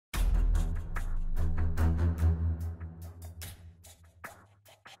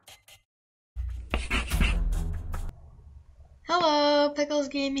Pickles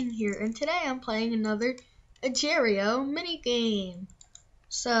Gaming here, and today I'm playing another Agerio minigame.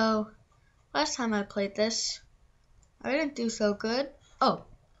 So, last time I played this, I didn't do so good. Oh,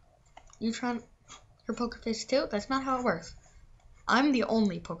 you trying your poker face too? That's not how it works. I'm the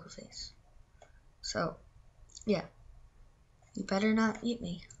only poker face. So, yeah, you better not eat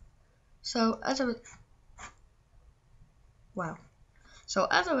me. So, as I was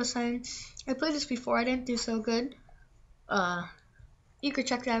saying, I played this before. I didn't do so good. You could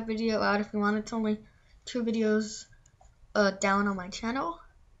check that video out if you want. It's only 2 videos down on my channel.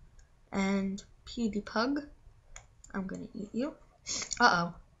 And PewDiePug, I'm gonna eat you.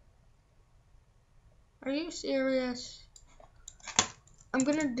 Uh-oh. Are you serious? I'm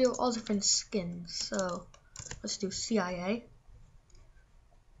gonna do all different skins, so let's do CIA.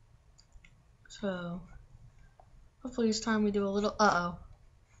 So hopefully this time we do a little, oh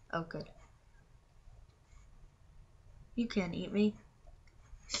good. You can't eat me.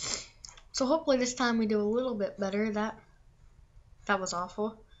 So hopefully this time we do a little bit better. That was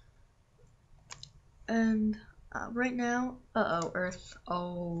awful. And right now, Earth.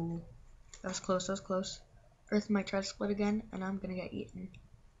 Oh, that was close. Earth might try to split again, and I'm gonna get eaten.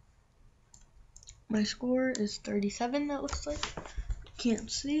 My score is 37, that looks like. Can't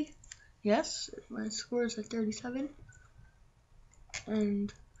see. Yes, my score is at 37.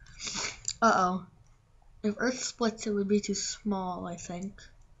 And, if Earth splits, it would be too small, I think.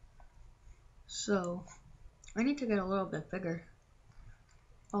 So, I need to get a little bit bigger.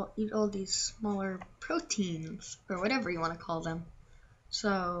 I'll eat all these smaller proteins, or whatever you want to call them.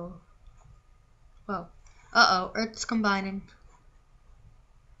 So, well, Earth's combining.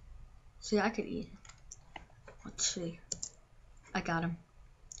 See, I could eat. Let's see. I got him.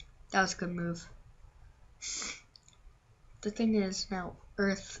 That was a good move. The thing is, now,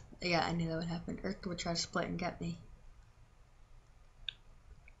 Earth, yeah, I knew that would happen. Earth would try to split and get me.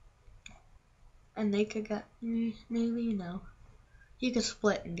 And they could get me, maybe? No. He could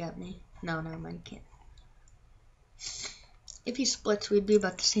split and get me. No, never mind, he can't. If he splits, we'd be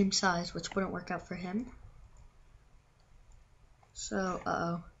about the same size, which wouldn't work out for him.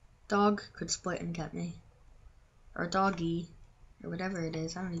 So, Dog could split and get me. Or doggy, or whatever it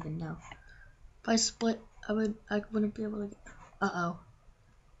is, I don't even know. If I split, I wouldn't be able to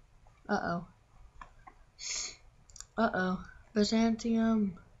get,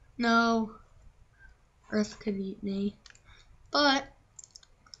 Byzantium. No. Earth could eat me. But,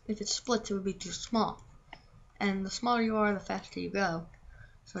 if it splits, it would be too small. And the smaller you are, the faster you go.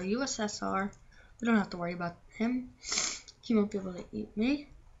 So USSR, we don't have to worry about him. He won't be able to eat me.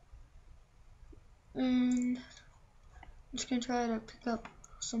 And I'm just gonna try to pick up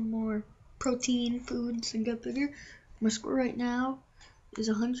some more protein foods and get bigger. My score right now is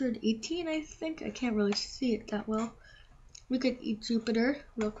 118, I think. I can't really see it that well. We could eat Jupiter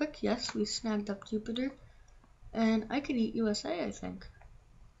real quick. Yes, we snagged up Jupiter. And I could eat USA, I think.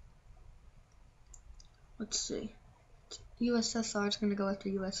 Let's see. USSR is going to go after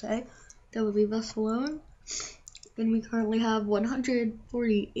USA. That would leave us alone. Then we currently have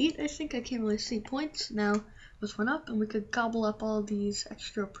 148, I think. I can't really see points. Now, this went up, and we could gobble up all these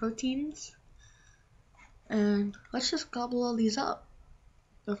extra proteins. And let's just gobble all these up.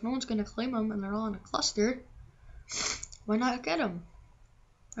 If no one's going to claim them and they're all in a cluster, why not get them?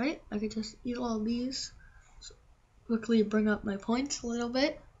 Right? I could just eat all these. So quickly bring up my points a little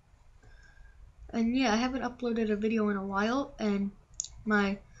bit. And yeah, I haven't uploaded a video in a while, and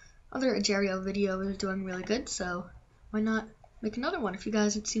my other Agerio video is doing really good, so why not make another one if you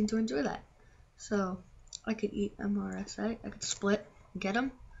guys seem to enjoy that. So, I could eat MRSA, I could split and get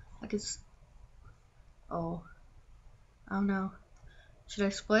them, I could, I don't know, should I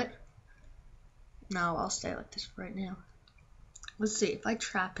split? No, I'll stay like this right now. Let's see, if I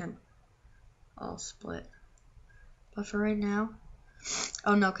trap him, I'll split. But for right now,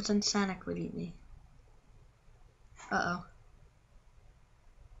 oh no, because then Sanic would eat me.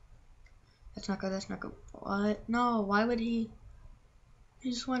 That's not good. What? No, why would he? He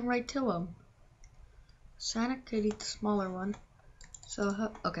just went right to him. Sonic could eat the smaller one.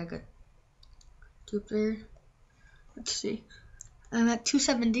 So, okay, good. Jupiter. Let's see. I'm at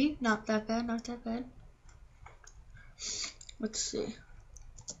 270. Not that bad. Let's see.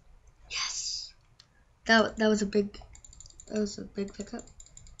 Yes! That was a big pickup.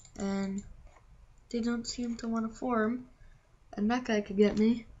 And they don't seem to want to form. And that guy could get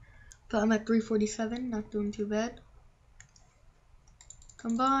me. But I'm at 347, not doing too bad.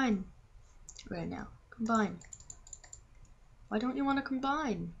 Combine. Right now. Combine. Why don't you want to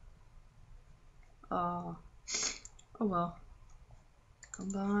combine? Oh well.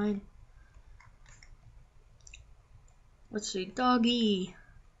 Combine. Let's see, Doggy.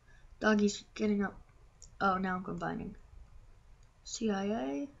 Doggy's getting up. Oh, now I'm combining.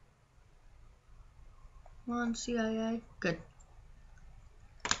 CIA. Come on, CIA. Good.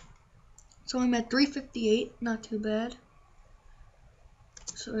 So I'm at 358, not too bad.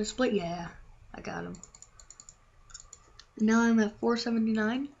 So I split, yeah, I got him. Now I'm at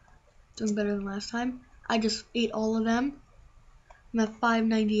 479, doing better than last time. I just ate all of them. I'm at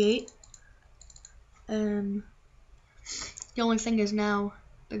 598, and the only thing is now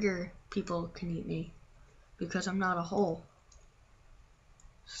bigger people can eat me because I'm not a whole.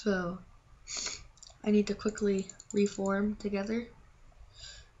 So I need to quickly reform together.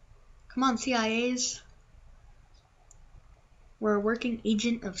 Come on, CIAs. We're a working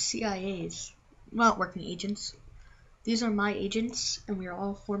agent of CIAs. Not working agents. These are my agents, and we are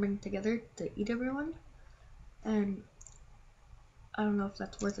all forming together to eat everyone. And I don't know if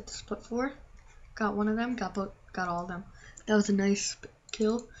that's worth it to split for. Got one of them, got all of them. That was a nice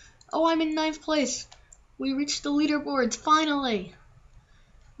kill. Oh, I'm in 9th place. We reached the leaderboards, finally.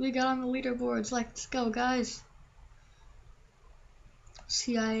 We got on the leaderboards. Let's go, guys.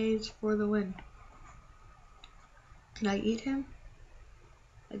 CIAs for the win. Can I eat him?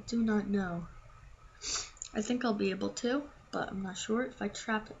 I do not know. I think I'll be able to, but I'm not sure. If I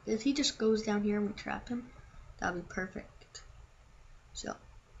trap it, if he just goes down here and we trap him, that'll be perfect. So,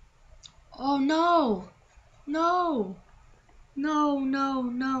 oh no, no, no, no,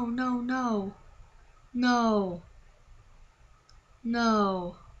 no, no, no, no,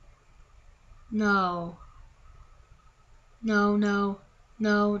 no, no, no, no,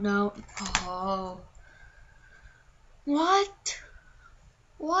 no, no. Oh, what?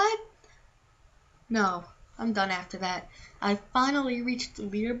 What? No, I'm done after that. I finally reached the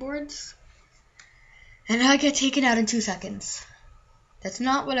leaderboards, and I get taken out in 2 seconds. That's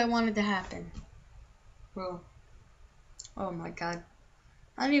not what I wanted to happen. Bro. Oh my god.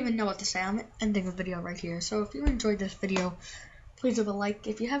 I don't even know what to say. I'm ending the video right here. So if you enjoyed this video, please leave a like.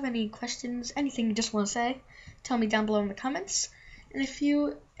 If you have any questions, anything you just want to say, tell me down below in the comments. And if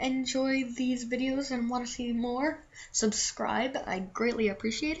you enjoy these videos and want to see more, subscribe. I greatly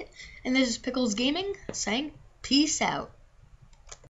appreciate it. And this is Pickles Gaming saying peace out.